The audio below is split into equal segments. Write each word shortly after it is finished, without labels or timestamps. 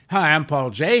Hi, I'm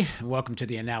Paul J. and welcome to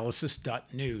the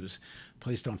analysis.news.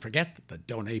 Please don't forget the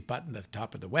donate button at the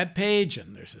top of the webpage,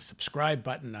 and there's a subscribe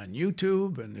button on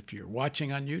YouTube. And if you're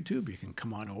watching on YouTube, you can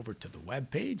come on over to the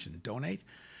webpage and donate.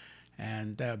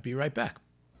 And be right back.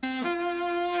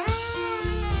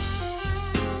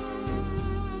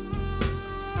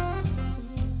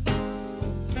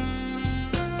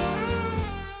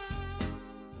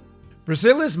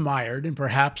 Brazil is mired in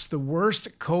perhaps the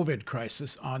worst COVID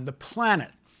crisis on the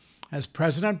planet, as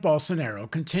President Bolsonaro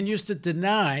continues to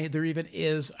deny there even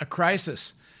is a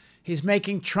crisis. He's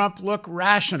making Trump look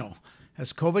rational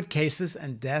as COVID cases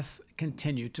and deaths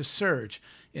continue to surge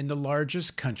in the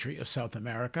largest country of South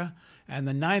America and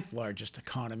the ninth largest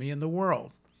economy in the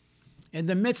world. In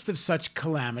the midst of such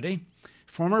calamity,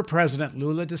 former President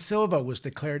Lula da Silva was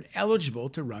declared eligible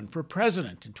to run for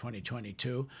president in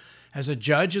 2022 as a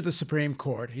judge of the Supreme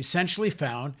Court essentially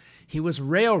found he was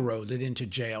railroaded into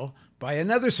jail by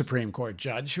another Supreme Court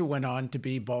judge who went on to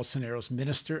be Bolsonaro's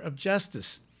Minister of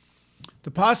Justice. The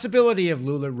possibility of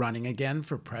Lula running again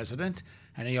for president,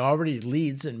 and he already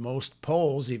leads in most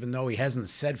polls, even though he hasn't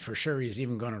said for sure he's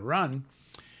even going to run,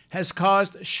 has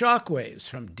caused shockwaves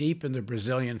from deep in the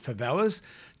Brazilian favelas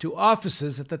to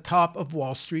offices at the top of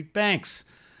Wall Street banks.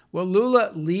 Will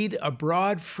Lula lead a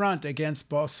broad front against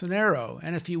Bolsonaro?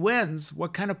 And if he wins,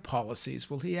 what kind of policies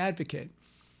will he advocate?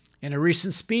 In a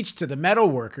recent speech to the Metal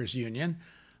Workers Union,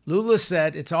 Lula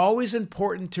said it's always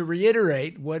important to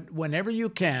reiterate whenever you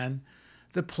can,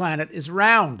 the planet is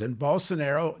round and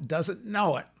Bolsonaro doesn't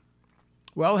know it.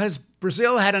 Well, has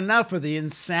Brazil had enough of the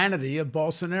insanity of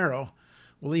Bolsonaro?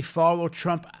 Will he follow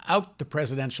Trump out the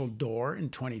presidential door in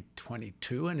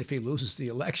 2022? And if he loses the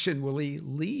election, will he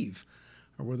leave?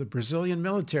 Or will the Brazilian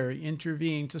military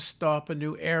intervene to stop a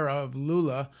new era of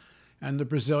Lula and the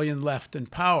Brazilian left in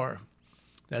power?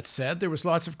 That said, there was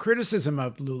lots of criticism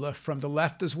of Lula from the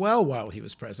left as well while he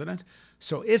was president.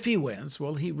 So if he wins,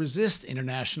 will he resist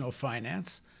international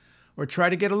finance or try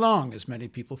to get along, as many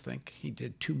people think he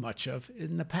did too much of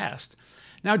in the past?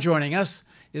 Now joining us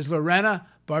is Lorena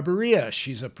Barberia.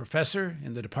 She's a professor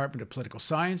in the Department of Political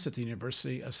Science at the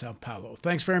University of Sao Paulo.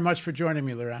 Thanks very much for joining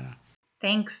me, Lorena.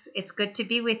 Thanks. It's good to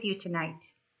be with you tonight.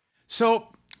 So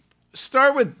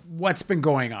start with what's been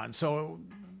going on. So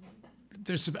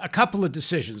there's a couple of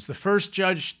decisions. The first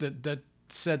judge that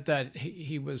said that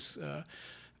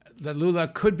that Lula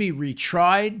could be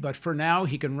retried, but for now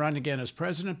he can run again as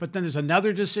president. But then there's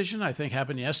another decision, I think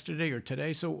happened yesterday or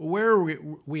today. So where are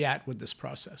we at with this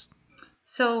process?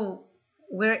 So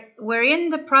we're in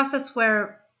the process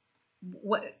where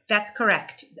that's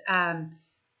correct.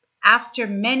 After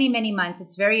many months,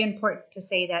 it's very important to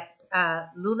say that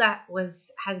Lula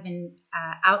has been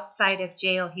outside of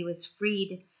jail. He was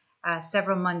freed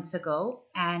several months ago,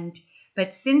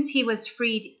 but since he was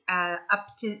freed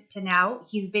up to now,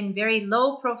 he's been very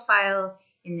low profile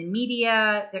in the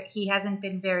media. He hasn't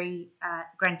been very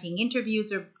granting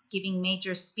interviews or giving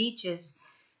major speeches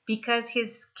because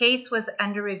his case was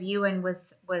under review and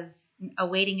was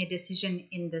awaiting a decision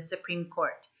in the Supreme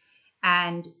Court.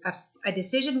 And a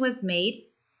decision was made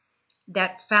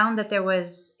that found that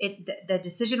the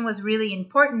decision was really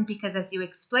important because, as you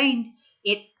explained,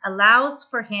 it allows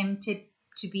for him to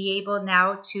be able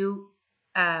now to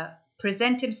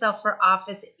present himself for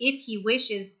office if he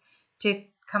wishes to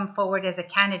come forward as a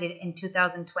candidate in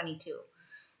 2022.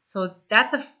 So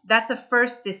that's a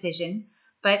first decision.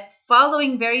 But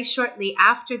following very shortly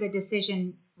after the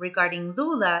decision regarding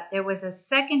Lula, there was a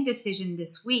second decision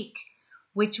this week,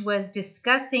 which was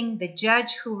discussing the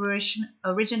judge who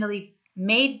originally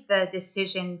made the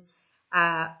decision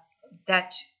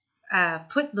that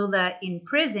put Lula in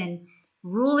prison,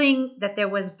 ruling that there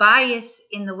was bias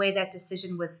in the way that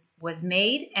decision was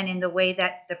made and in the way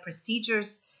that the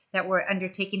procedures that were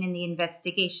undertaken in the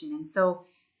investigation. And so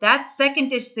that second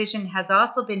decision has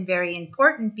also been very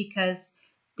important because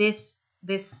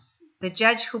the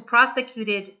judge who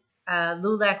prosecuted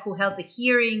Lula, who held the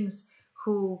hearings,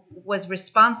 who was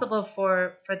responsible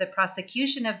for the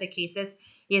prosecution of the cases,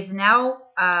 is now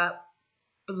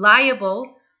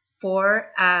liable for,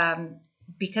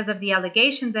 because of the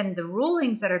allegations and the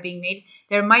rulings that are being made,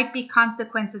 there might be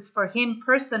consequences for him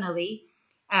personally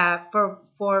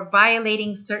for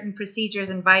violating certain procedures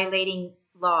and violating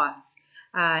laws.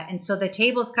 And so the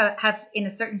tables have, in a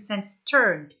certain sense,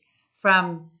 turned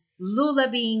from Lula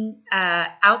being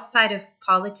outside of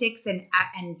politics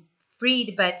and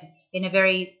freed, but in a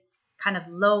very kind of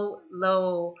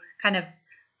low, kind of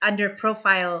under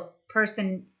profile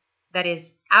person that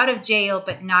is out of jail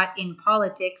but not in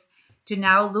politics, to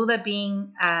now Lula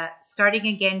being starting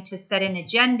again to set an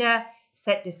agenda,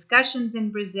 set discussions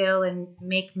in Brazil, and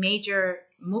make major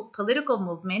political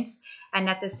movements. And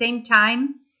at the same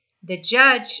time, the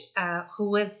judge, who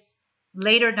was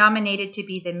later nominated to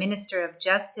be the Minister of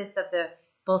Justice of the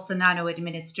Bolsonaro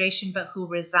administration, but who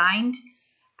resigned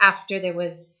after there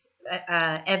was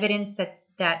evidence that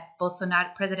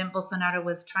President Bolsonaro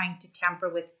was trying to tamper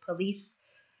with police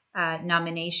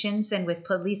nominations and with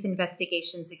police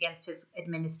investigations against his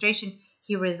administration.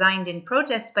 He resigned in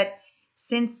protest, but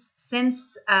since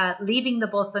leaving the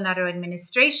Bolsonaro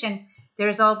administration,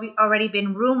 there's already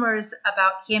been rumors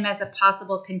about him as a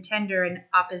possible contender in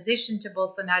opposition to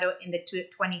Bolsonaro in the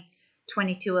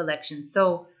 2022 elections.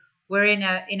 So we're in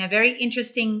a very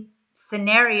interesting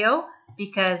scenario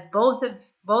because both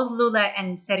Lula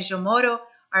and Sergio Moro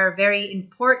are very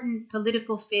important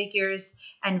political figures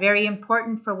and very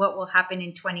important for what will happen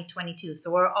in 2022.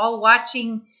 So we're all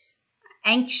watching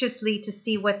anxiously to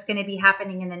see what's going to be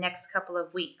happening in the next couple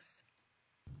of weeks.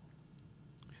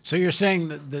 So you're saying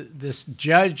that this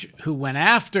judge who went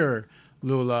after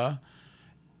Lula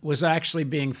was actually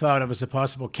being thought of as a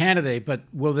possible candidate, but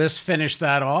will this finish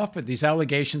that off? Are these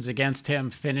allegations against him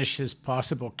finish his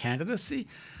possible candidacy?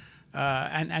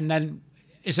 And then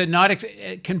is it not,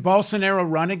 can Bolsonaro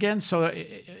run again? So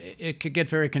it could get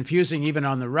very confusing even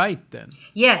on the right then.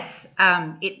 Yes.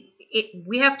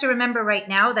 We have to remember right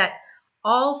now that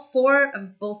all four of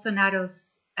Bolsonaro's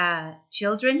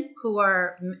children who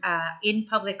are in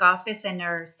public office and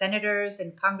are senators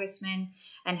and congressmen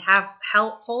and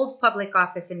hold public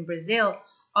office in Brazil,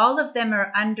 all of them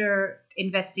are under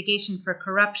investigation for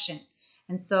corruption.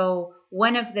 And so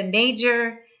one of the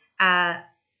major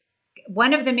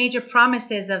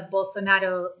promises of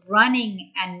Bolsonaro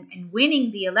running and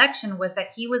winning the election was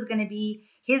that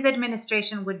his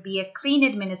administration would be a clean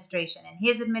administration, and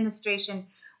his administration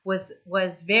was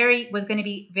going to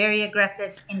be very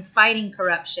aggressive in fighting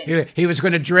corruption. He was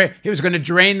going to drain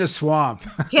the swamp.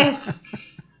 Yes.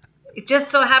 It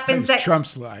just so happens that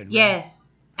Trump's line. Right?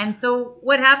 Yes. And so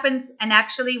what happens, and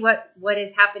actually what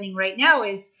is happening right now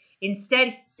is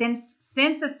instead,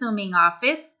 since assuming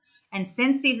office and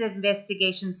since these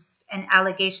investigations and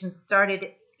allegations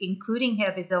started, including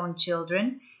of his own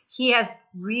children, he has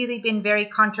really been very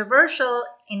controversial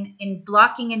in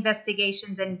blocking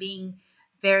investigations and being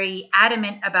very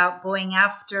adamant about going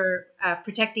after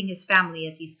protecting his family,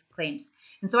 as he claims.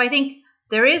 And so I think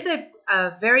there is a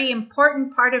very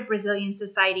important part of Brazilian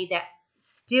society that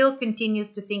still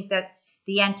continues to think that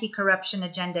the anti-corruption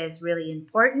agenda is really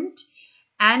important,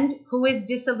 and who is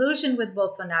disillusioned with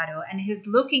Bolsonaro and who's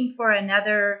looking for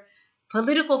another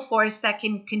political force that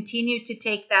can continue to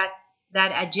take that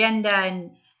agenda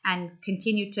and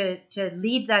continue to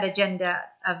lead that agenda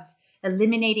of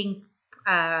eliminating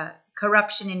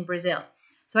corruption in Brazil.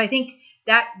 So I think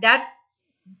that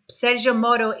Sergio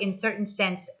Moro, in certain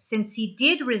sense, since he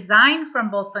did resign from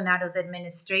Bolsonaro's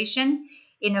administration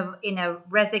in a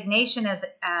resignation as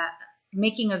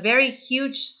making a very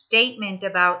huge statement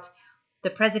about the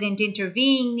president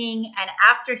intervening, and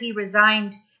after he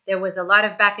resigned, there was a lot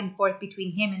of back and forth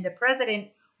between him and the president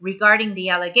regarding the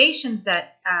allegations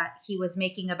that he was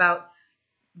making about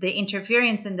the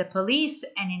interference in the police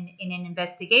and in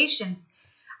investigations.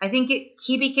 I think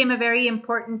he became a very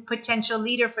important potential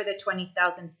leader for the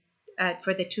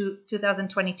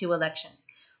 2022 elections.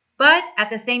 But at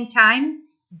the same time,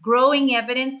 growing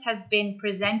evidence has been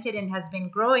presented and has been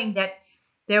growing that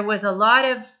there was a lot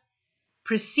of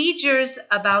procedures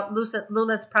about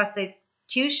Lula's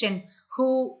prosecution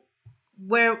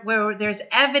where there's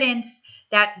evidence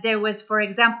that there was, for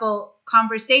example,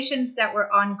 conversations that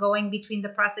were ongoing between the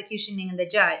prosecution and the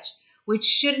judge, which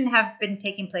shouldn't have been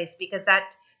taking place because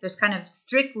there's kind of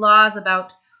strict laws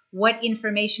about what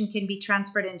information can be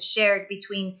transferred and shared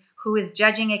between who is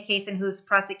judging a case and who's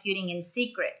prosecuting in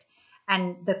secret.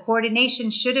 And the coordination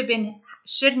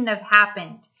shouldn't have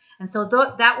happened. And so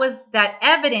that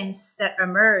evidence that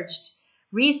emerged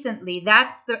recently,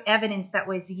 that's the evidence that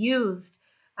was used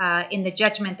in the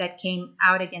judgment that came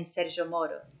out against Sergio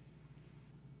Moro.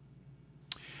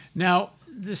 Now,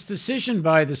 this decision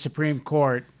by the Supreme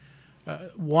Court,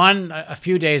 one a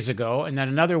few days ago, and then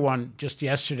another one just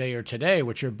yesterday or today,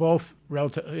 which are both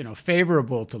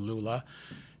favorable to Lula.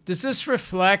 Does this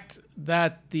reflect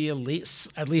that the elites,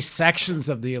 at least sections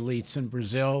of the elites in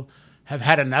Brazil, have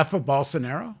had enough of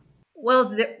Bolsonaro?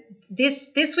 Well,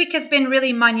 this week has been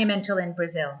really monumental in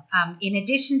Brazil. In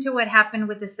addition to what happened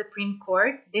with the Supreme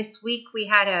Court, this week we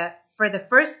had for the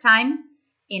first time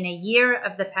in a year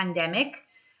of the pandemic,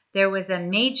 there was a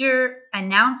major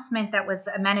announcement that was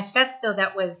a manifesto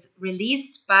that was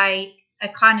released by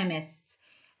economists.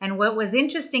 And what was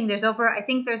interesting, there's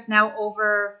now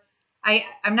over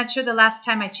I'm not sure the last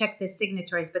time I checked the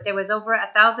signatories, but there was over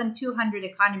 1,200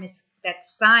 economists that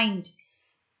signed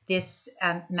this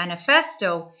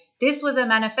manifesto. This was a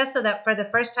manifesto that for the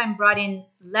first time brought in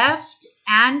left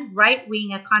and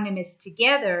right-wing economists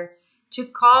together to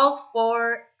call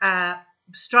for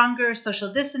stronger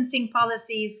social distancing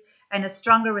policies and a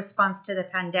stronger response to the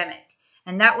pandemic.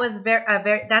 And that was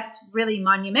that's really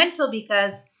monumental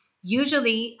because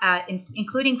usually,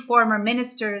 including former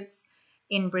ministers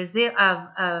in Brazil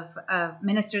of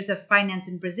ministers of finance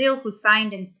in Brazil who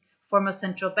signed, and former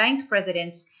central bank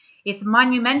presidents, it's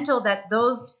monumental that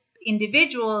those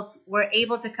individuals were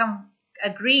able to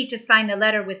agree to sign a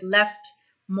letter with left,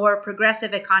 more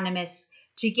progressive economists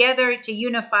together to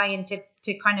unify and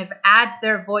to kind of add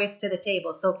their voice to the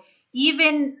table. So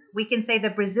even we can say the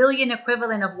Brazilian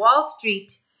equivalent of Wall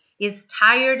Street is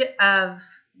tired of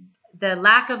the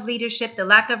lack of leadership, the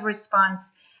lack of response,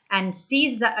 and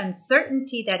sees the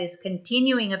uncertainty that is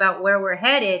continuing about where we're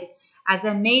headed as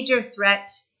a major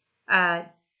threat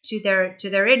to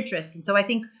their interests. And so I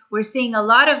think we're seeing a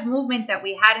lot of movement that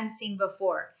we hadn't seen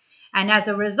before. And as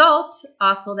a result,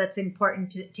 also that's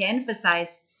important to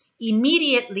emphasize,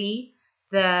 immediately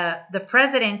the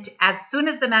president, as soon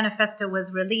as the manifesto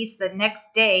was released, the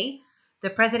next day, the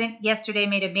president yesterday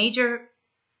made a major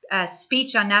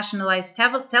speech on nationalized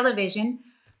television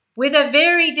with a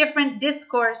very different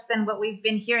discourse than what we've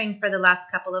been hearing for the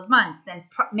last couple of months, and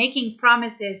making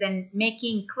promises and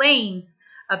making claims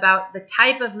about the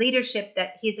type of leadership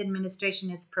that his administration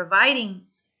is providing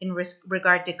in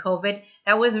regard to COVID.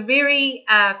 That was very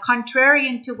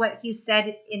contrarian to what he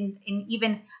said in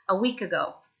even a week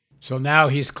ago. So now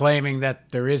he's claiming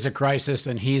that there is a crisis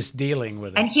and he's dealing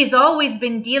with it. And he's always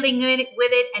been dealing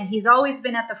with it, and he's always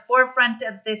been at the forefront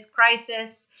of this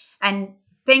crisis. And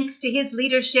thanks to his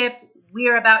leadership,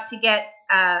 we're about to get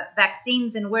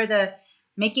vaccines, and we're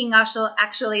making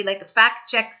actually like fact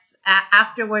checks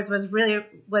afterwards was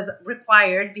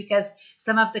required, because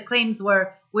some of the claims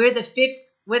were we're the fifth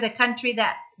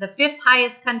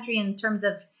highest country in terms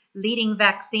of leading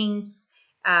vaccines,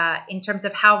 in terms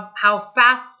of how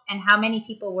fast and how many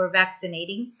people were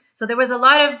vaccinating. So there was a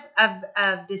lot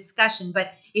of discussion,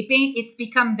 but it's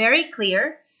become very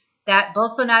clear that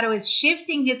Bolsonaro is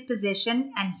shifting his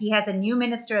position, and he has a new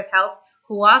minister of health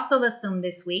who also assumed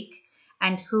this week,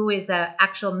 and who is an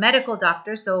actual medical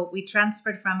doctor. So we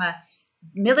transferred from a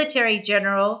military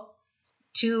general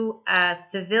to a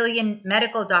civilian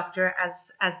medical doctor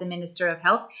as the minister of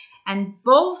health. And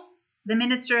both the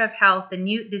minister of health,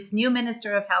 this new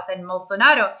minister of health, and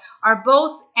Bolsonaro are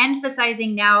both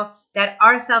emphasizing now that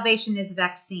our salvation is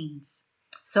vaccines.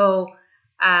 So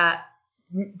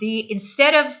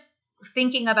instead of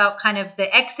thinking about kind of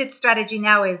the exit strategy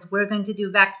now is we're going to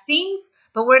do vaccines,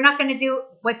 but we're not going to do,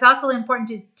 what's also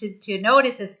important to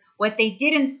notice is what they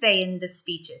didn't say in the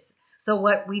speeches. So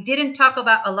what we didn't talk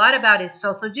about a lot about is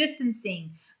social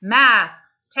distancing,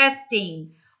 masks,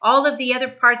 testing, all of the other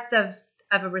parts of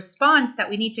a response that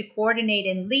we need to coordinate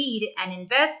and lead and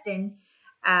invest in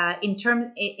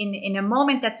a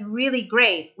moment that's really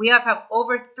grave. We have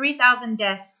over 3,000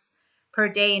 deaths per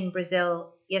day in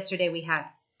Brazil. Yesterday we had,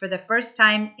 for the first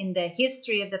time in the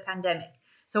history of the pandemic.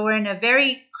 So we're in a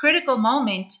very critical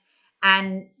moment,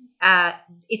 and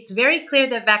it's very clear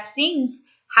that vaccines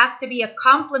has to be a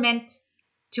complement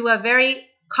to a very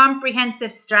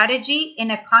comprehensive strategy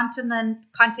in a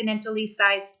continentally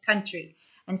sized country.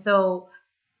 And so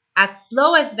as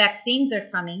slow as vaccines are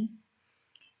coming,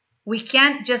 we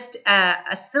can't just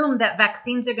assume that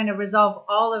vaccines are going to resolve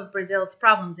all of Brazil's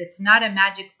problems. It's not a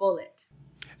magic bullet.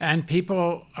 And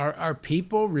people are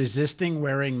people resisting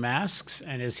wearing masks?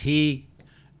 And is he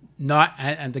not,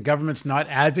 and the government's not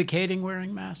advocating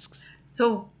wearing masks?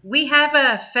 So we have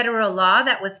a federal law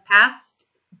that was passed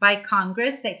by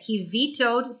Congress that he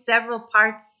vetoed several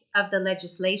parts of the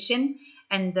legislation,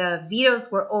 and the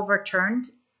vetoes were overturned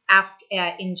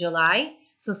in July.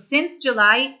 So since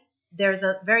July, there's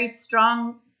a very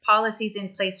strong policies in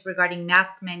place regarding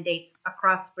mask mandates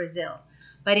across Brazil.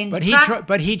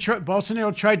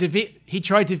 Bolsonaro tried to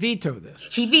veto this.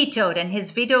 He vetoed, and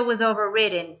his veto was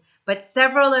overridden. But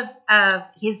several of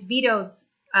his vetoes,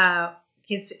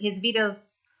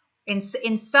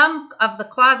 in some of the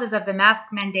clauses of the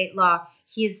mask mandate law,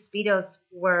 his vetoes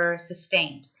were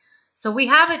sustained. So we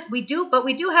do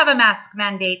have a mask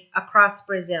mandate across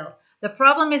Brazil. The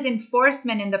problem is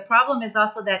enforcement, and the problem is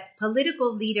also that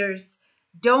political leaders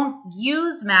don't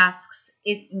use masks,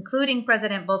 including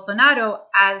President Bolsonaro,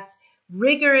 as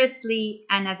rigorously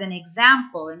and as an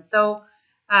example. And so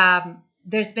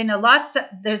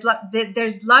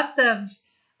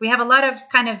we have a lot of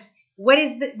kind of what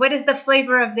is the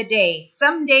flavor of the day?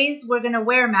 Some days we're going to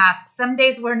wear masks. Some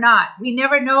days we're not. We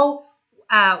never know.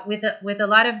 With a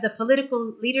lot of the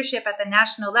political leadership at the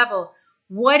national level,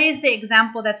 what is the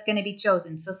example that's going to be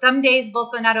chosen? So some days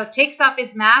Bolsonaro takes off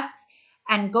his masks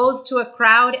and goes to a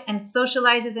crowd and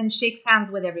socializes and shakes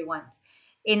hands with everyone.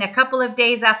 In a couple of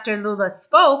days after Lula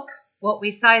spoke, what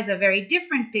we saw is a very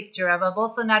different picture of a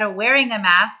Bolsonaro wearing a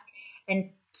mask and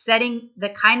setting the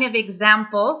kind of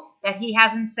example that he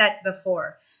hasn't set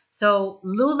before. So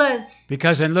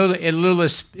because in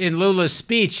Lula's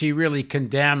speech, he really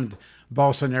condemned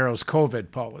Bolsonaro's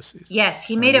COVID policies. Yes,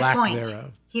 he made a point.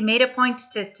 Thereof. He made a point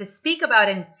to speak about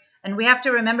it. And we have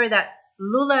to remember that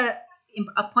Lula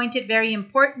appointed very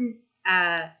important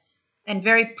and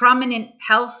very prominent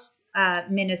health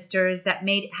ministers that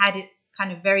had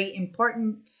kind of very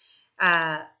important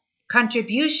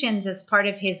contributions as part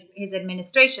of his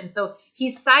administration. So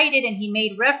he cited and he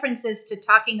made references to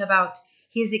talking about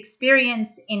his experience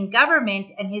in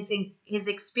government and his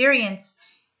experience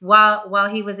while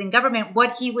he was in government,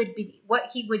 what he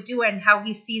would do and how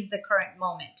he sees the current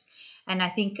moment. And I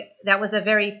think that was a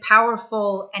very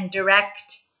powerful and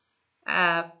direct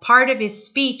part of his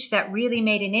speech that really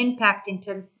made an impact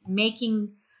into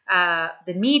making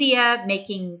the media,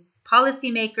 making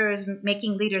policymakers,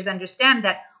 making leaders understand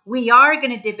that we are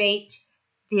going to debate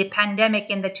the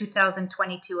pandemic in the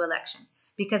 2022 election.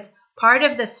 Because part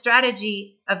of the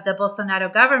strategy of the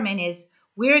Bolsonaro government is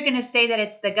we're going to say that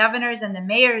it's the governors and the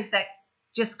mayors that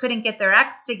just couldn't get their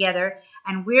acts together,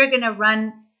 and we're going to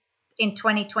run in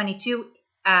 2022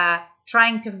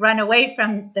 trying to run away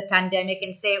from the pandemic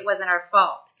and say it wasn't our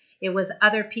fault. It was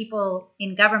other people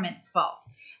in government's fault.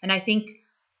 And I think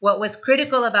what was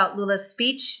critical about Lula's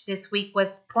speech this week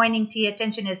was pointing to the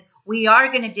attention is we are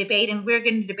going to debate, and we're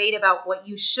going to debate about what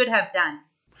you should have done.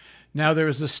 Now, there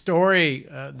was a story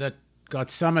that got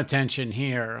some attention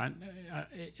here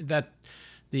that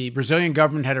the Brazilian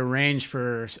government had arranged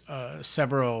for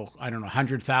several,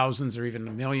 100,000 or even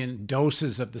 1 million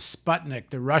doses of the Sputnik,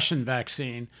 the Russian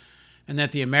vaccine, and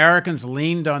that the Americans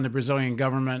leaned on the Brazilian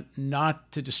government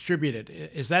not to distribute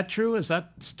it. Is that true? Is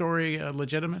that story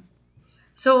legitimate?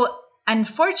 So,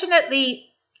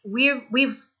 unfortunately,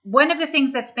 we've one of the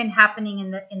things that's been happening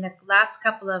in the last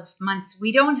couple of months,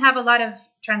 we don't have a lot of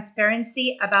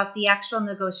transparency about the actual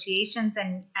negotiations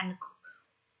and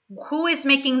who is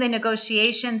making the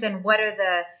negotiations and what are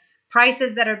the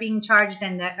prices that are being charged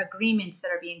and the agreements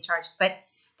that are being charged. But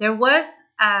there was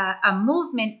a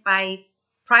movement by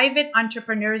private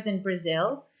entrepreneurs in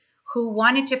Brazil who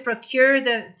wanted to procure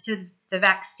the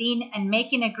vaccine and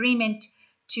make an agreement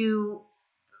to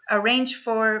arrange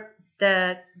for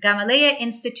the Gamaleya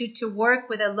Institute to work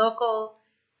with a local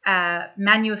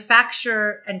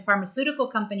manufacturer and pharmaceutical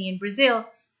company in Brazil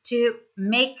to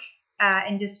make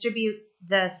and distribute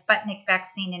the Sputnik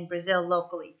vaccine in Brazil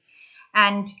locally.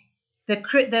 And the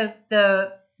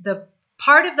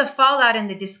part of the fallout in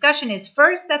the discussion is,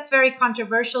 first, that's very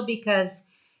controversial because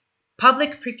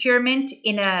public procurement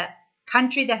in a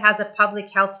country that has a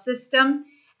public health system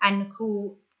and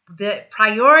who the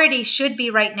priority should be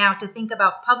right now to think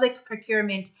about public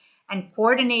procurement and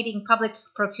coordinating public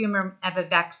procurement of a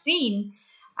vaccine,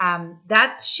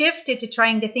 that's shifted to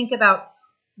trying to think about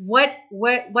what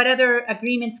other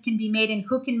agreements can be made and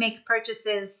who can make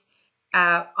purchases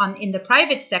in the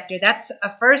private sector. That's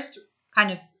a first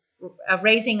kind of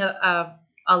raising a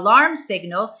alarm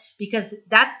signal, because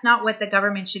that's not what the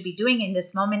government should be doing in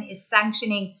this moment, is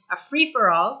sanctioning a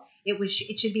free-for-all.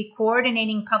 It should be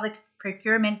coordinating public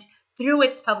procurement through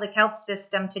its public health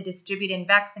system to distribute and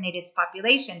vaccinate its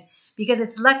population, because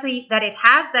it's lucky that it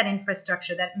has that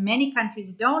infrastructure that many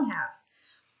countries don't have.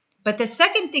 But the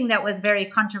second thing that was very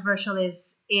controversial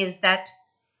is that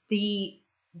the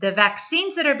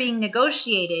vaccines that are being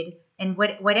negotiated, and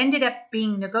what ended up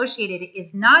being negotiated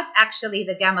is not actually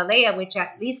the Gamaleya, which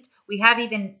at least we have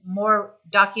even more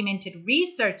documented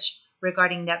research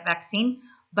regarding that vaccine,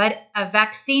 but a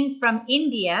vaccine from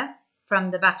India,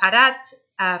 from the Bharat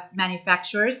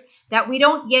manufacturers, that we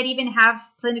don't yet even have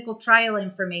clinical trial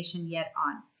information yet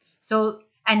on. So,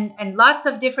 and lots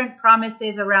of different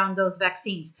promises around those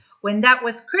vaccines. When that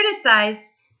was criticized,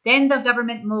 then the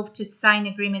government moved to sign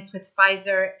agreements with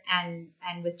Pfizer and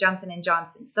with Johnson &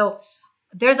 Johnson. So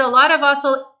there's a lot of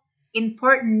also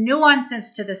important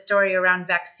nuances to the story around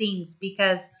vaccines,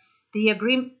 because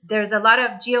there's a lot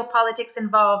of geopolitics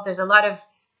involved. There's a lot of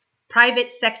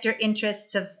private sector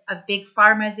interests of big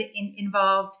pharmas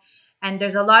involved. And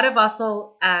there's a lot of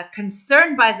also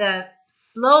concern by the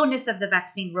slowness of the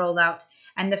vaccine rollout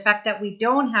and the fact that we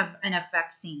don't have enough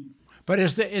vaccines. But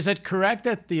is it correct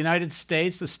that the United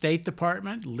States, the State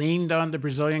Department, leaned on the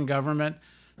Brazilian government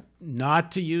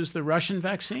not to use the Russian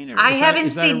vaccine? Or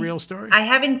is that a real story? I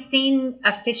haven't seen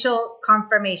official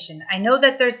confirmation. I know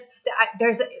that there's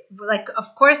like,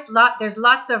 of course, there's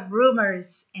lots of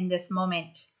rumors in this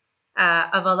moment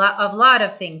of a lot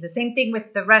of things. The same thing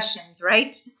with the Russians,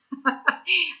 right?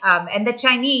 And the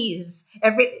Chinese.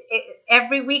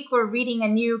 Every week we're reading a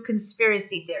new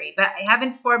conspiracy theory, but I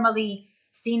haven't formally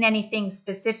seen anything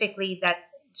specifically that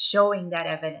showing that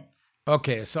evidence.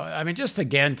 Okay, so I mean, just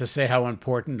again to say how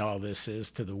important all this is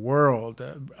to the world.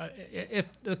 If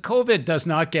the COVID does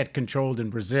not get controlled in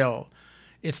Brazil,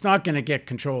 it's not going to get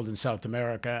controlled in South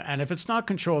America. And if it's not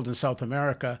controlled in South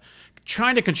America,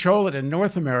 trying to control it in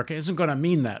North America isn't going to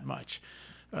mean that much.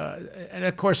 And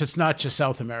of course, it's not just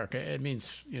South America. It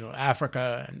means,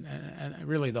 Africa and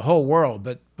really the whole world.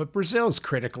 But Brazil is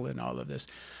critical in all of this.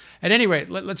 At any rate,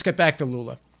 let's get back to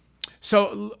Lula.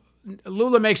 So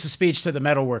Lula makes a speech to the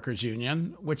Metal Workers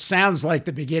Union, which sounds like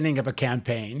the beginning of a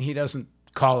campaign. He doesn't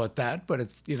call it that, but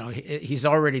it's, he's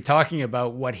already talking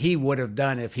about what he would have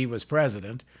done if he was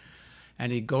president.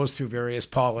 And he goes through various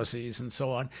policies and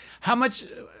so on.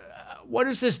 What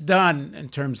has this done in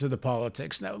terms of the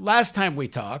politics? Now, last time we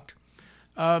talked,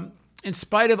 in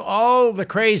spite of all the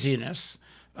craziness,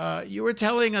 you were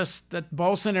telling us that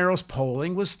Bolsonaro's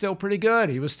polling was still pretty good.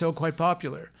 He was still quite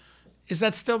popular. Is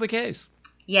that still the case?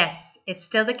 Yes, it's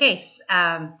still the case.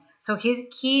 So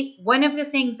one of the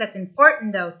things that's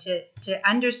important, though, to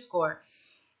underscore,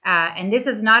 and this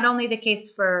is not only the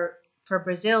case for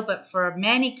Brazil, but for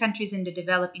many countries in the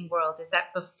developing world, is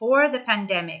that before the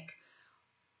pandemic,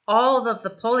 all of the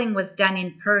polling was done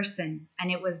in person,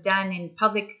 and it was done in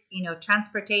public,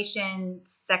 transportation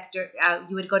sector.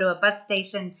 You would go to a bus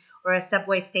station or a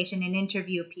subway station and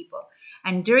interview people.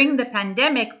 And during the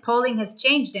pandemic, polling has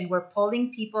changed, and we're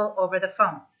polling people over the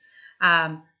phone.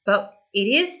 But it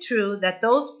is true that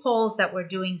those polls that we're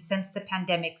doing since the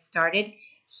pandemic started,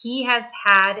 he has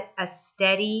had a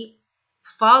steady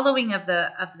following of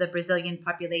the Brazilian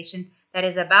population that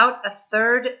is about a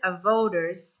third of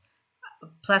voters,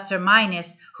 plus or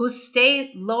minus, who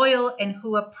stay loyal and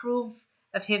who approve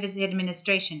of his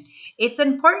administration. It's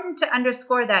important to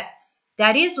underscore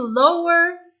that is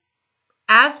lower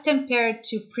as compared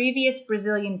to previous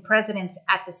Brazilian presidents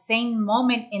at the same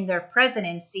moment in their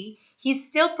presidency. He's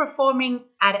still performing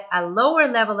at a lower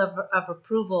level of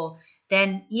approval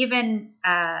than even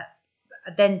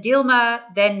than Dilma,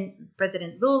 than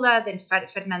President Lula, than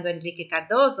Fernando Henrique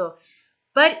Cardoso.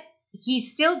 But he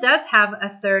still does have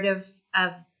a third of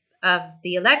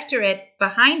the electorate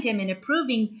behind him in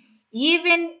approving,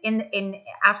 even in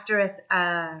after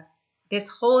this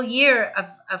whole year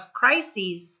of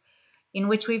crises, in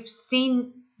which we've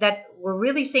seen that we're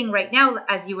really seeing right now,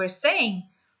 as you were saying.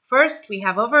 First, we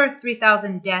have over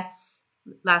 3,000 deaths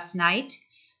last night,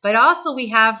 but also we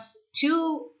have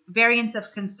two variants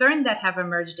of concern that have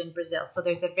emerged in Brazil. So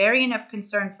there's a variant of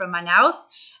concern from Manaus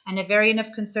and a variant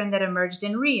of concern that emerged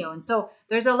in Rio. And so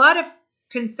there's a lot of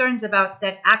concerns about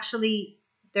that. Actually,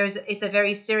 it's a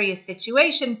very serious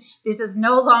situation. This is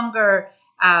no longer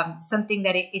something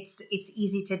that it's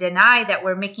easy to deny, that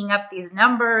we're making up these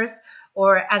numbers,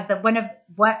 or as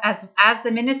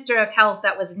the Minister of Health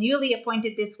that was newly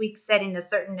appointed this week said in a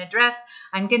certain address,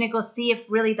 I'm going to go see if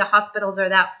really the hospitals are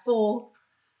that full,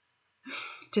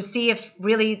 to see if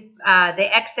really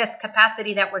the excess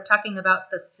capacity that we're talking about,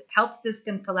 the health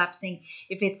system collapsing,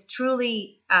 if it's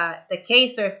truly the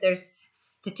case, or if there's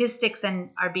statistics and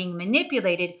are being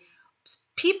manipulated.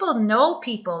 People know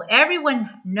people. Everyone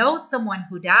knows someone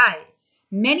who died.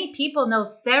 Many people know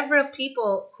several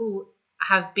people who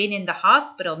have been in the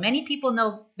hospital. Many people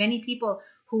know many people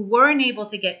who weren't able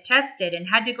to get tested and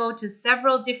had to go to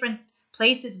several different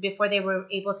places before they were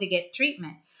able to get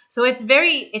treatment. So it's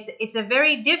a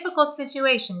very difficult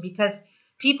situation, because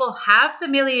people have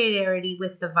familiarity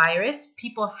with the virus.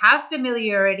 People have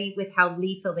familiarity with how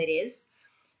lethal it is.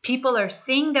 People are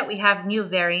seeing that we have new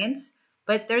variants,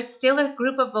 but there's still a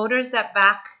group of voters that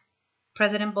back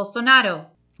President Bolsonaro.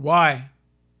 Why?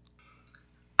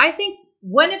 I think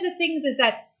one of the things is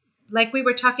that, like we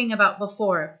were talking about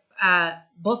before,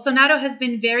 Bolsonaro has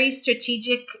been very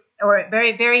strategic, or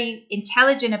very, very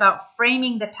intelligent about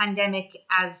framing the pandemic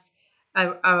as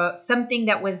something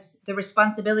that was the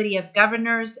responsibility of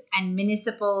governors and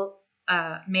municipal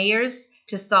mayors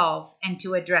to solve and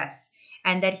to address.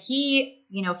 And that he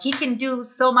can do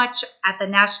so much at the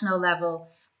national level,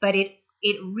 but it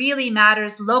really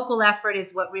matters. Local effort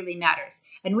is what really matters.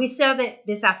 And we saw that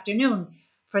this afternoon.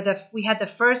 We had the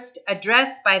first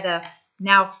address by the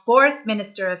now fourth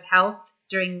Minister of Health,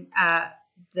 during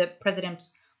the President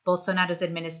Bolsonaro's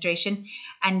administration.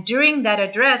 And during that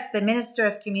address, the Minister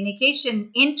of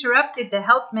Communication interrupted the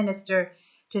health minister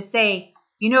to say,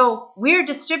 we're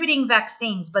distributing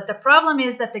vaccines, but the problem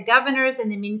is that the governors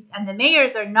and the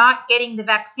mayors are not getting the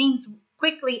vaccines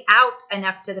quickly out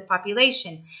enough to the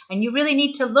population. And you really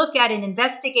need to look at and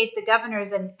investigate the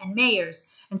governors and mayors.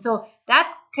 And so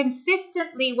that's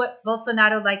consistently what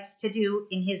Bolsonaro likes to do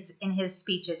in his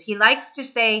speeches. He likes to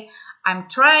say, I'm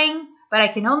trying, but I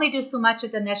can only do so much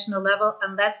at the national level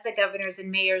unless the governors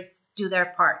and mayors do their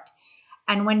part.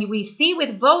 And when we see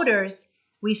with voters,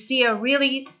 we see a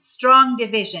really strong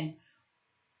division.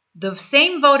 The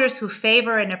same voters who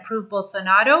favor and approve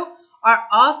Bolsonaro are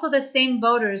also the same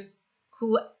voters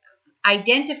who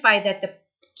identify that the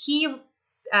key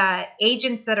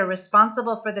agents that are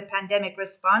responsible for the pandemic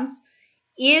response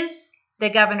is the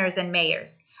governors and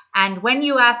mayors. And when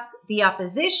you ask the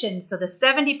opposition, so the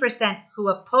 70% who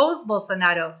oppose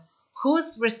Bolsonaro,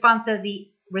 whose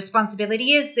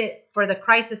responsibility is it for the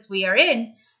crisis we are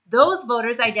in, those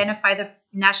voters identify the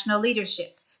national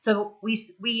leadership. So we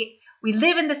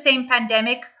live in the same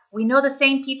pandemic. We know the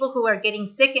same people who are getting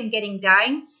sick and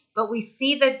dying, but we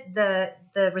see the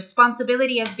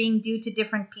responsibility as being due to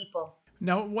different people.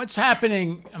 Now, what's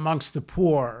happening amongst the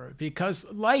poor? Because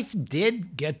life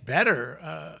did get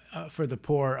better for the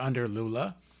poor under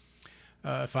Lula,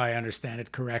 if I understand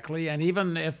it correctly. And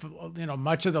even if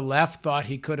much of the left thought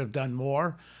he could have done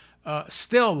more,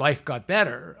 still life got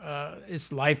better.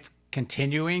 Is life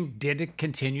continuing? Did it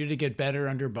continue to get better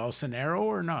under Bolsonaro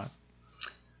or not?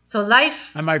 So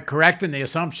life. Am I correct in the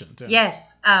assumption? Yes.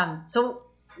 So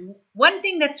one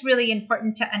thing that's really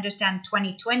important to understand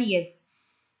 2020 is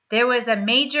there was a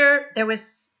major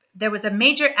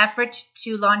effort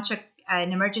to launch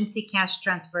an emergency cash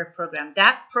transfer program.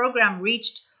 That program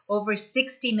reached over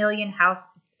 60 million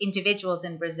individuals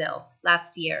in Brazil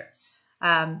last year.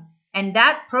 And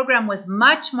that program was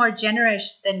much more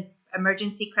generous than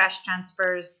emergency cash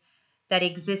transfers that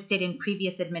existed in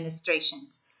previous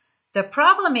administrations. The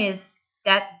problem is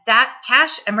that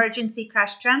emergency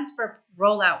cash transfer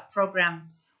rollout program,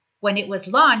 when it was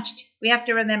launched, we have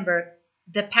to remember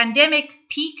the pandemic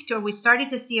peaked, or we started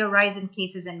to see a rise in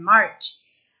cases in March.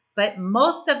 But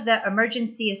most of the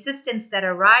emergency assistance that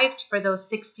arrived for those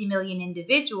 60 million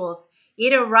individuals,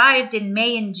 it arrived in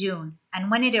May and June.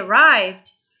 And when it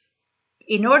arrived,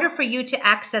 in order for you to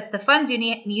access the funds, you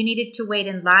needed to wait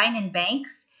in line in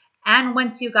banks. And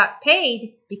once you got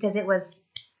paid, because it was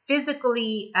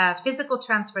physical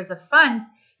transfers of funds,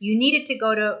 you needed to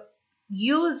go to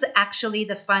use actually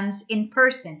the funds in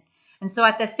person. And so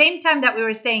at the same time that we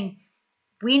were saying,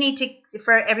 we need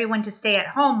for everyone to stay at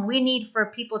home, we need for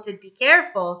people to be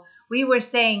careful, we were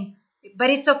saying,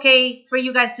 but it's okay for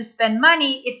you guys to spend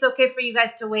money. It's okay for you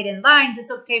guys to wait in lines.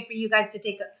 It's okay for you guys to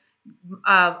take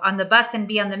on the bus and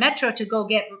be on the metro to go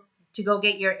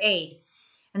get your aid.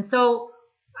 And so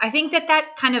I think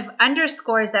that kind of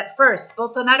underscores that first,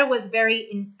 Bolsonaro was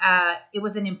it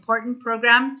was an important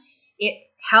program. It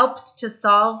helped to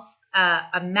solve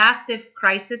a massive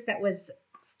crisis that was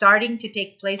starting to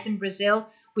take place in Brazil.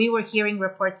 We were hearing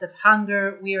reports of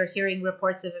hunger. We were hearing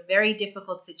reports of a very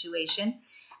difficult situation.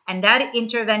 And that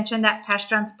intervention, that cash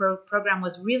transfer program,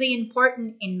 was really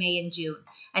important in May and June.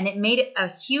 And it made a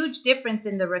huge difference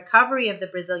in the recovery of the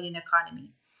Brazilian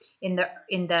economy in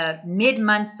the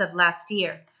mid-months of last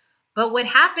year. But what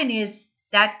happened is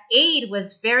that aid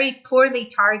was very poorly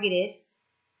targeted,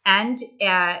 and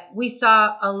we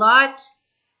saw a lot,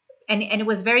 and it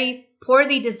was very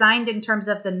poorly designed in terms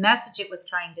of the message it was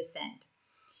trying to send.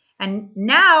 And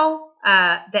now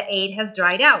the aid has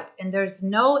dried out, and there's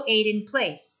no aid in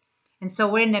place. And so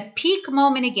we're in a peak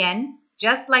moment again,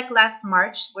 just like last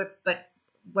March,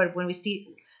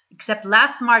 except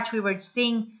last March we were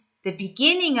seeing the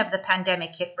beginning of the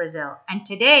pandemic hit Brazil. And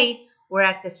today we're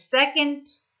at the second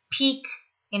peak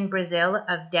in Brazil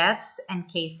of deaths and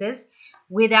cases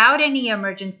without any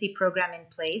emergency program in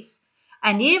place.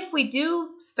 And if we do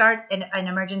start an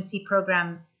emergency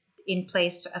program in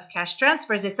place of cash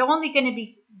transfers, it's only going to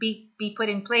be put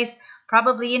in place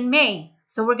probably in May.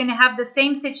 So we're going to have the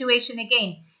same situation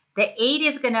again. The aid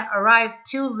is going to arrive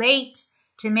too late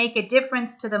to make a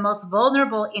difference to the most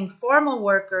vulnerable informal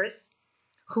workers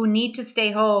who need to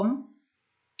stay home,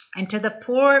 and to the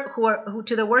poor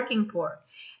to the working poor.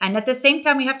 And at the same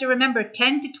time, we have to remember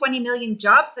 10 to 20 million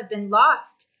jobs have been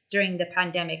lost during the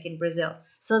pandemic in Brazil.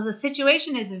 So the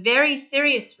situation is very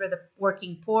serious for the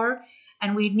working poor,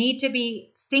 and we need to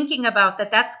be thinking about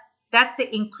that's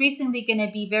increasingly going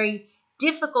to be very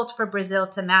difficult for Brazil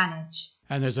to manage.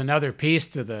 And there's another piece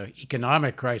to the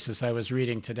economic crisis I was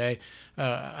reading today.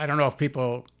 I don't know if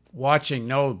people watching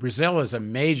know Brazil is a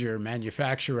major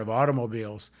manufacturer of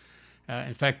automobiles.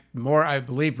 In fact, I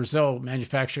believe Brazil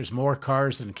manufactures more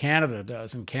cars than Canada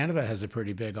does, and Canada has a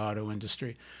pretty big auto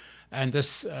industry. And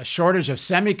this shortage of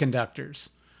semiconductors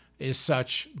is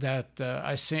such that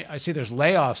I see there's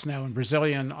layoffs now in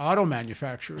Brazilian auto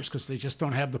manufacturers because they just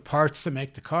don't have the parts to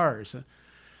make the cars.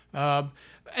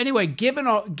 Anyway, given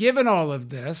all of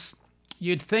this,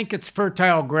 you'd think it's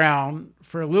fertile ground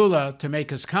for Lula to make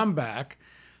his comeback.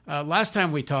 Last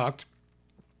time we talked,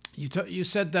 you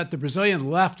said that the Brazilian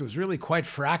left was really quite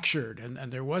fractured,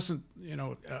 and there wasn't,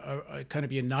 a kind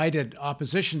of united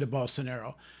opposition to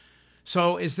Bolsonaro.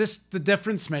 So is this the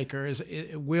difference maker?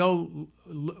 Will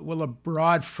a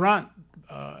broad front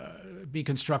be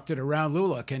constructed around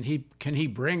Lula? Can he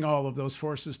bring all of those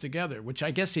forces together, which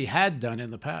I guess he had done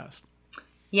in the past?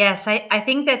 Yes, I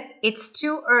think that it's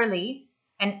too early.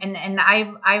 And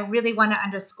I really want to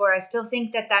underscore, I still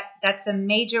think that's a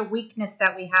major weakness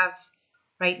that we have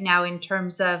right now in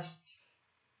terms of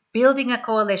building a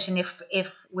coalition. If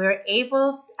we're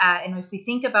able, and if we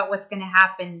think about what's going to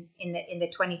happen in the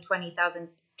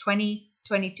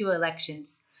 2022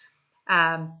 elections,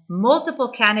 multiple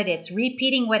candidates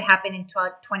repeating what happened in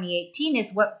 2018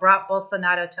 is what brought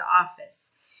Bolsonaro to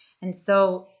office. And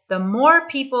so the more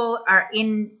people are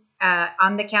in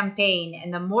on the campaign,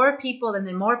 and the more people and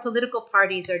the more political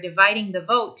parties are dividing the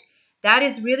vote, that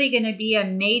is really going to be a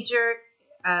major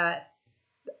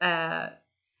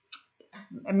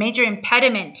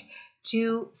impediment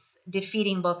to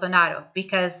defeating Bolsonaro,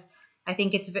 because I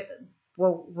think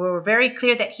we're very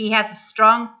clear that he has a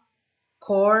strong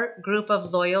core group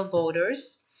of loyal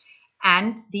voters,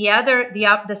 and the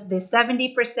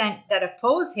 70% that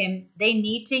oppose him, they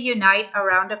need to unite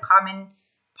around a common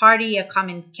party, a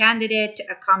common candidate,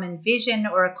 a common vision,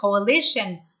 or a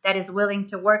coalition that is willing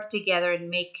to work together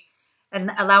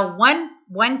and allow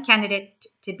one candidate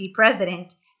to be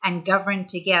president and govern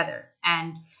together.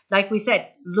 And like we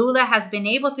said, Lula has been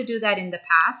able to do that in the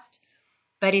past,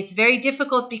 but it's very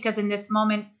difficult because in this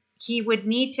moment he would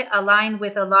need to align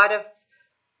with a lot of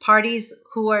parties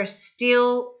who are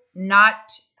still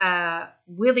not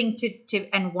willing to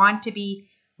and want to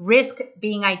risk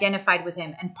being identified with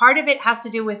him. And part of it has to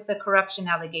do with the corruption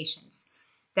allegations.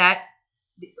 That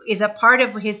is a part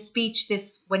of his speech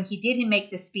when he did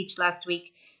make this speech last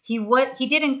week. He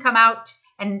didn't come out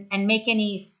and make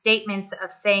any statements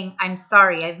of saying, I'm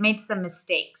sorry, I've made some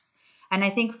mistakes. And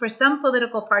I think for some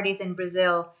political parties in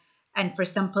Brazil and for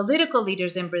some political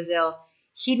leaders in Brazil,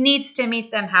 he needs to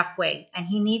meet them halfway, and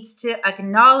he needs to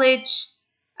acknowledge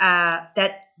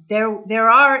that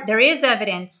there is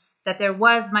evidence that there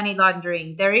was money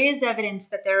laundering. There is evidence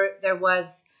that there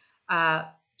was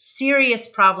serious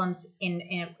problems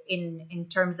in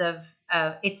terms of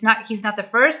he's not the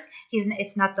first.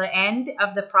 It's not the end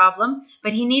of the problem,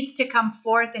 but he needs to come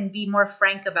forth and be more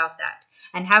frank about that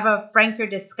and have a franker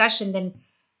discussion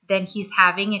than he's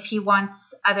having if he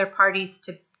wants other parties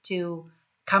to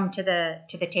come to the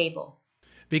table.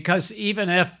 Because even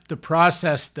if the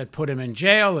process that put him in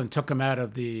jail and took him out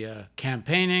of the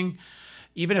campaigning,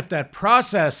 even if that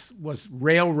process was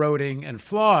railroading and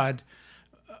flawed,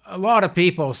 a lot of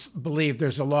people believe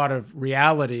there's a lot of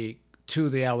reality to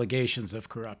the allegations of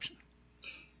corruption.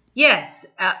 Yes,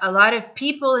 a lot of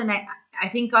people, and I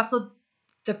think also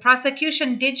the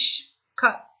prosecution did.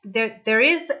 There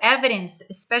is evidence,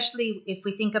 especially if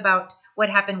we think about what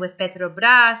happened with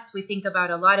Petrobras. We think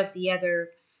about a lot of the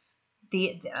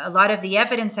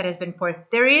evidence that has been poured.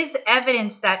 There is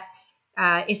evidence that,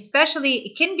 especially,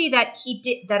 it can be that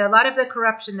that a lot of the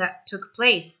corruption that took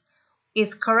place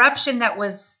is corruption that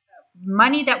was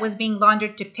money that was being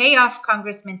laundered to pay off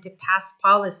congressmen to pass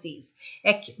policies.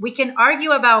 We can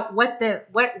argue about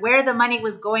where the money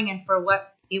was going and for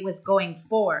what it was going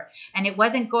for, and it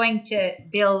wasn't going to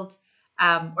build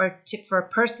for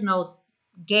personal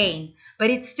gain, but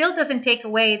it still doesn't take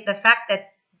away the fact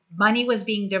that money was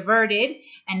being diverted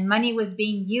and money was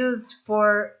being used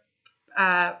for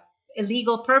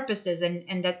illegal purposes,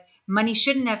 and that money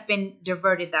shouldn't have been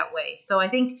diverted that way. So I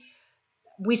think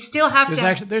we still have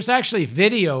there's actually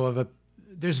video of a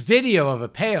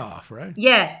payoff, right?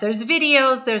 Yes, there's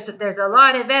videos, there's a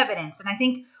lot of evidence, and I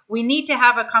think we need to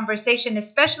have a conversation,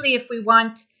 especially if we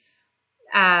want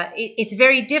it's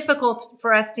very difficult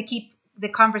for us to keep the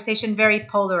conversation very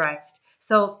polarized.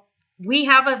 So we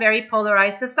have a very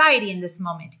polarized society in this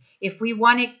moment. If we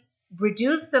want to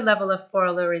reduce the level of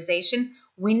polarization,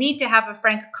 we need to have a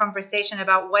frank conversation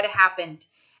about what happened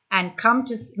and come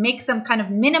to make some kind of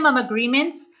minimum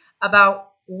agreements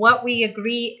about what we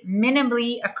agree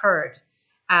minimally occurred.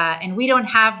 And we don't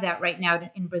have that right now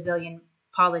in Brazilian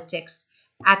politics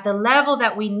at the level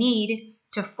that we need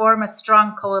to form a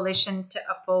strong coalition to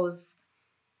oppose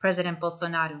President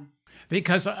Bolsonaro.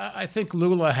 Because I think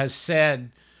Lula has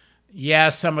said, yeah,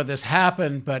 some of this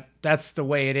happened, but that's the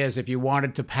way it is. If you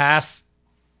wanted to pass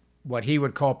what he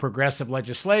would call progressive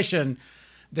legislation,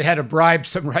 they had to bribe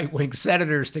some right-wing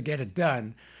senators to get it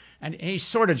done. And he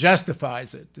sort of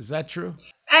justifies it. Is that true?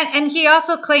 And he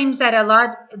also claims that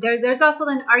there's also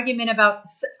an argument about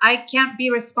I can't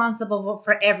be responsible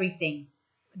for everything.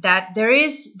 That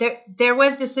there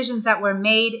was decisions that were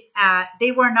made.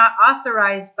 They were not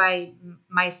authorized by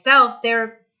myself.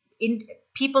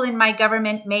 People in my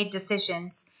government made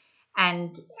decisions,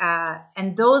 and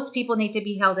those people need to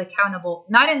be held accountable.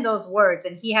 Not in those words,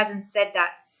 and he hasn't said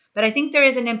that. But I think there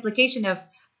is an implication of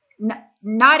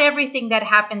not everything that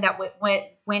happened that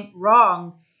went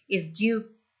wrong is due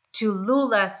to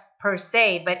Lula per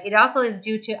se, but it also is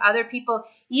due to other people,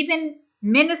 even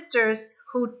ministers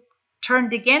who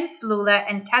turned against Lula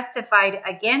and testified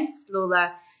against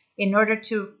Lula in order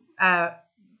to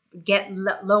get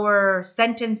lower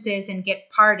sentences and get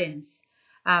pardons.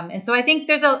 And so I think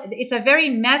it's a very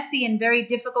messy and very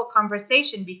difficult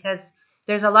conversation because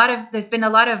there's been a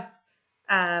lot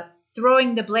of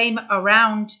throwing the blame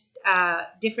around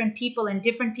different people, and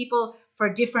different people for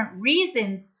different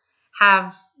reasons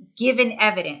have given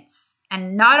evidence,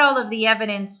 and not all of the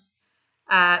evidence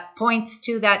points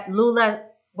to that Lula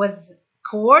was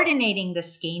coordinating the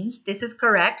schemes. This is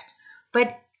correct,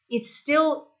 but it's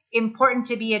still important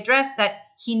to be addressed that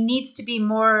he needs to be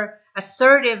more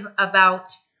assertive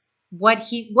about what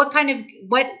kind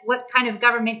of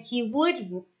government he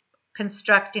would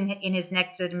construct in his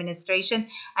next administration,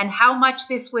 and how much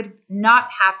this would not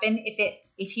happen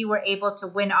if he were able to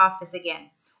win office again,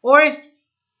 or if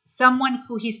someone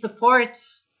who he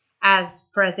supports as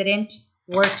president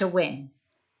were to win.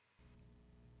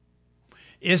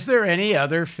 Is there any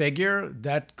other figure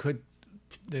that could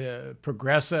the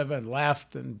progressive and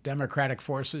left and democratic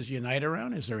forces unite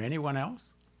around? Is there anyone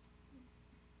else?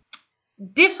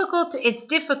 It's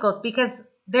difficult because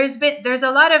there's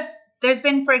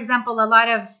been, for example, a lot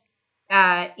of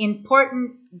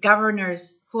important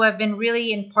governors who have been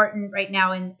really important right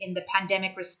now in the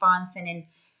pandemic response and in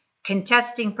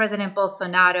contesting President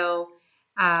Bolsonaro.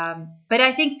 But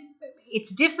I think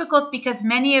it's difficult because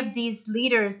many of these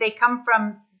leaders, they come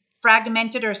from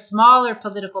fragmented or smaller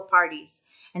political parties.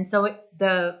 And so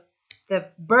the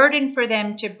burden for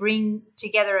them to bring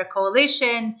together a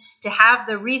coalition, to have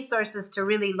the resources to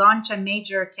really launch a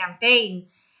major campaign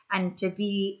and to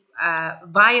be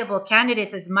viable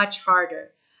candidates is much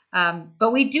harder.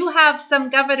 But we do have some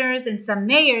governors and some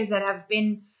mayors that have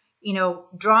been,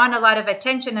 drawn a lot of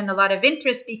attention and a lot of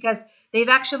interest because they've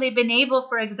actually been able,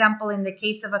 for example, in the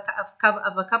case of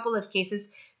a couple of cases,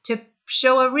 to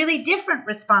show a really different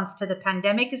response to the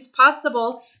pandemic is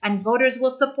possible, and voters will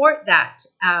support that.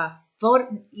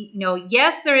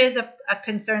 Yes, there is a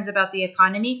concerns about the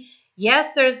economy. Yes,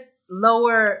 there's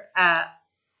lower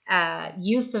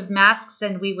use of masks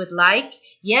than we would like.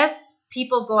 Yes,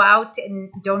 people go out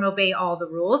and don't obey all the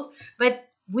rules, but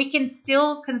we can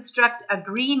still construct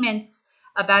agreements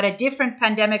about a different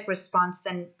pandemic response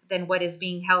than what is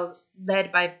being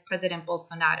led by President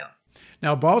Bolsonaro.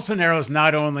 Now, Bolsonaro is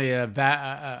not only a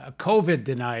COVID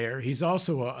denier, he's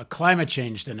also a climate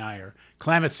change denier,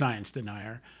 climate science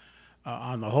denier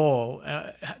on the whole.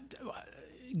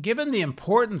 Given the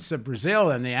importance of Brazil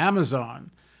and the Amazon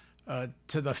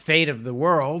to the fate of the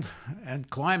world and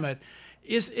climate,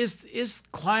 is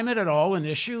climate at all an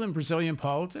issue in Brazilian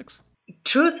politics?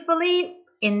 Truthfully,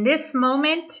 in this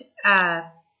moment,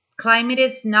 climate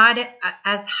is not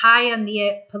as high on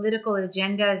the political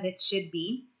agenda as it should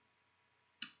be.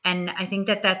 And I think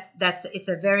it's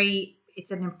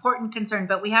an important concern,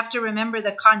 but we have to remember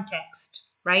the context,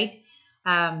 right?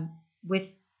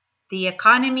 With the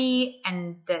economy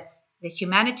and the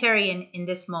humanitarian in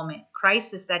this moment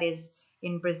crisis that is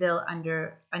in Brazil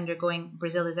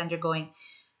Brazil is undergoing.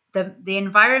 The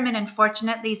environment,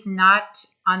 unfortunately, is not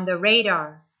on the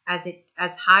radar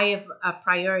as high of a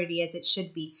priority as it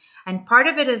should be. And part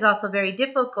of it is also very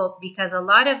difficult because a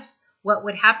lot of what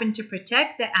would happen to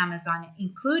protect the Amazon,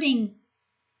 including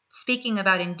speaking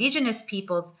about indigenous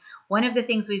peoples, one of the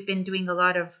things we've been doing a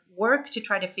lot of work to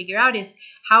try to figure out is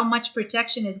how much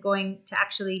protection is going to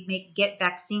actually get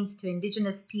vaccines to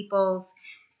indigenous peoples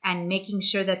and making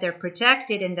sure that they're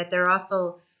protected and that they're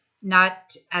also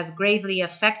not as gravely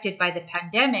affected by the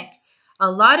pandemic. A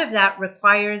lot of that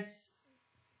requires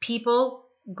people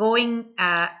going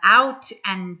out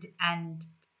and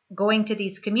going to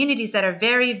these communities that are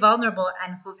very vulnerable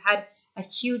and who've had a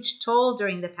huge toll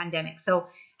during the pandemic. So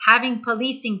having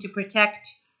policing to protect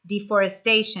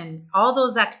deforestation, all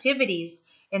those activities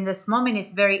in this moment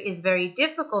is very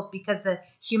difficult because the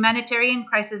humanitarian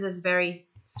crisis is very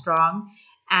strong,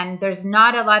 and there's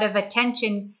not a lot of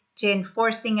attention to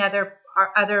enforcing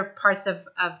other parts of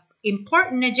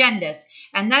important agendas,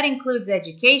 and that includes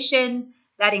education,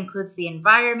 that includes the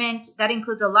environment, that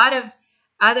includes a lot of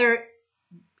other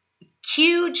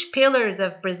huge pillars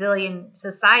of Brazilian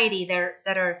society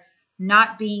that are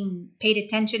not being paid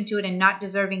attention to it and not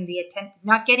deserving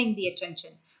not getting the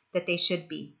attention that they should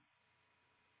be.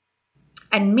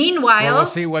 And meanwhile, well, we'll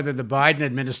see whether the Biden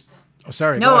administration. Oh,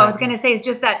 sorry. No, I was going to say it's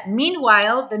just that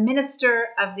meanwhile, the Minister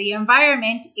of the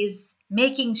Environment is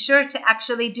making sure to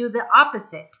actually do the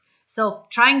opposite. So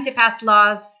trying to pass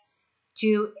laws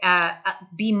to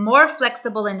be more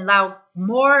flexible and allow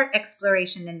more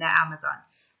exploration in the Amazon.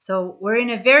 So we're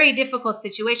in a very difficult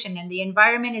situation, and the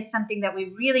environment is something that we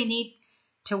really need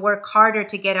to work harder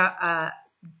to get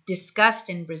discussed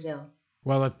in Brazil.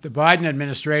 Well, if the Biden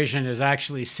administration is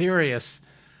actually serious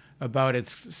about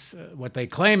its what they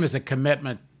claim is a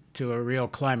commitment to a real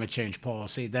climate change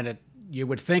policy, then you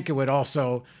would think it would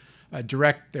also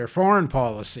direct their foreign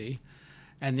policy,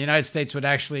 and the United States would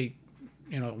actually,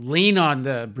 lean on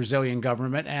the Brazilian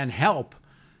government and help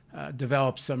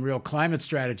develop some real climate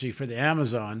strategy for the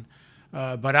Amazon.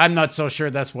 But I'm not so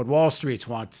sure that's what Wall Street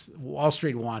wants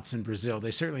in Brazil.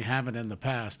 They certainly haven't in the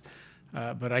past.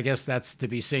 But I guess that's to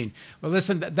be seen. Well,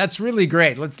 listen, that's really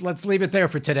great. Let's leave it there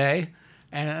for today,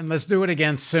 and let's do it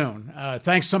again soon.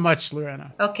 Thanks so much,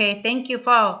 Lorena. Okay, thank you,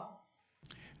 Paul.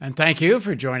 And thank you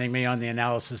for joining me on the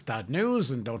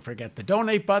analysis.news. And don't forget the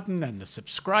donate button and the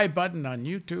subscribe button on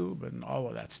YouTube and all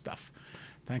of that stuff.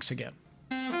 Thanks again.